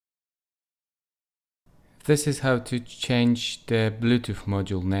This is how to change the Bluetooth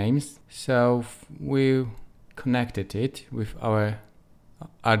module names. So we connected it with our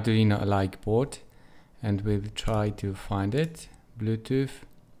Arduino alike board and we'll try to find it, Bluetooth.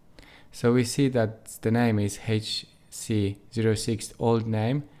 So we see that the name is HC06 old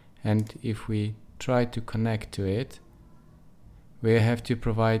name, and if we try to connect to it, we have to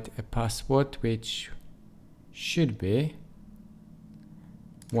provide a password which should be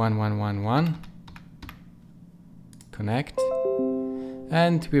 1111. Connect,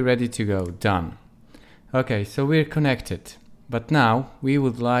 and we're ready to go. Done. Okay, so we're connected, but now we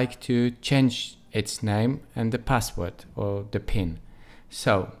would like to change its name and the password or the pin.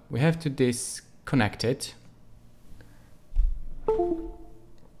 So we have to disconnect it.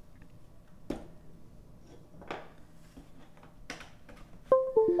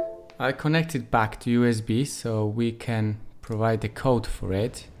 I connected back to USB so we can provide the code for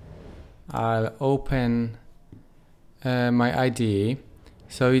it. I'll open my IDE,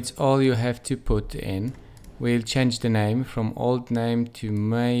 so it's all you have to put in. We'll change the name from old name to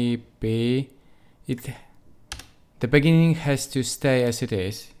maybe the beginning has to stay as it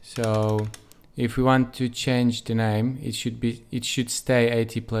is. So if we want to change the name, it should stay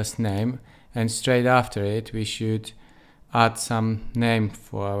AT+NAME, and straight after it we should add some name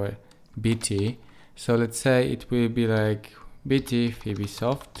for our BT. So let's say it will be like BT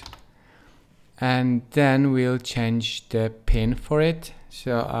Fibisoft, and then we'll change the pin for it.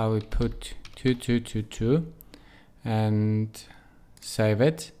 So I will put 2222 and save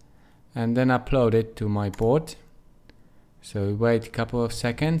it, and then upload it to my board. So wait a couple of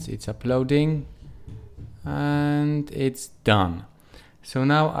seconds, it's uploading and it's done. So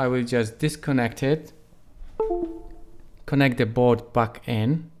now I will just disconnect it, connect the board back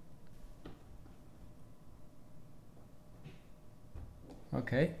in.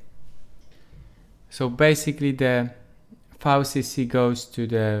 Okay. So basically the VCC goes to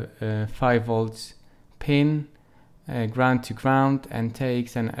the 5 volts pin, ground to ground, and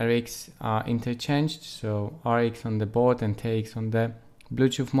TX and RX are interchanged. So RX on the board and TX on the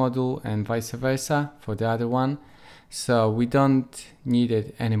Bluetooth module, and vice versa for the other one. So we don't need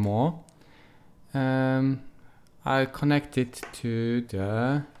it anymore. I'll connect it to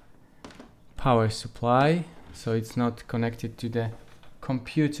the power supply, so it's not connected to the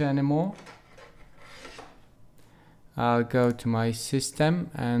computer anymore. I'll go to my system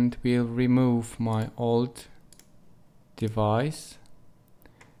and we'll remove my old device,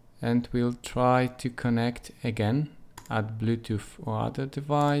 and we'll try to connect again, add Bluetooth or other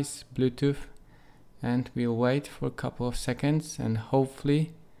device, Bluetooth, and we'll wait for a couple of seconds and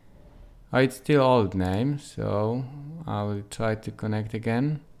hopefully it's still old name, so I will try to connect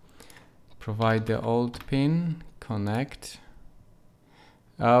again, provide the old pin, connect.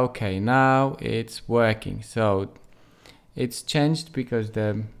 Okay, now it's working. So it's changed because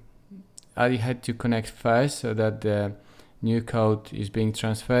I had to connect first so that the new code is being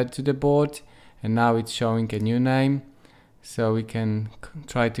transferred to the board, and now it's showing a new name. So we can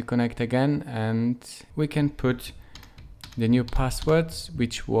try to connect again, and we can put the new passwords,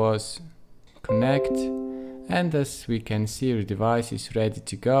 which was connect, and as we can see, the device is ready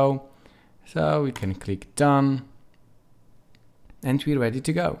to go. So we can click done, and we're ready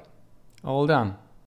to go. All done.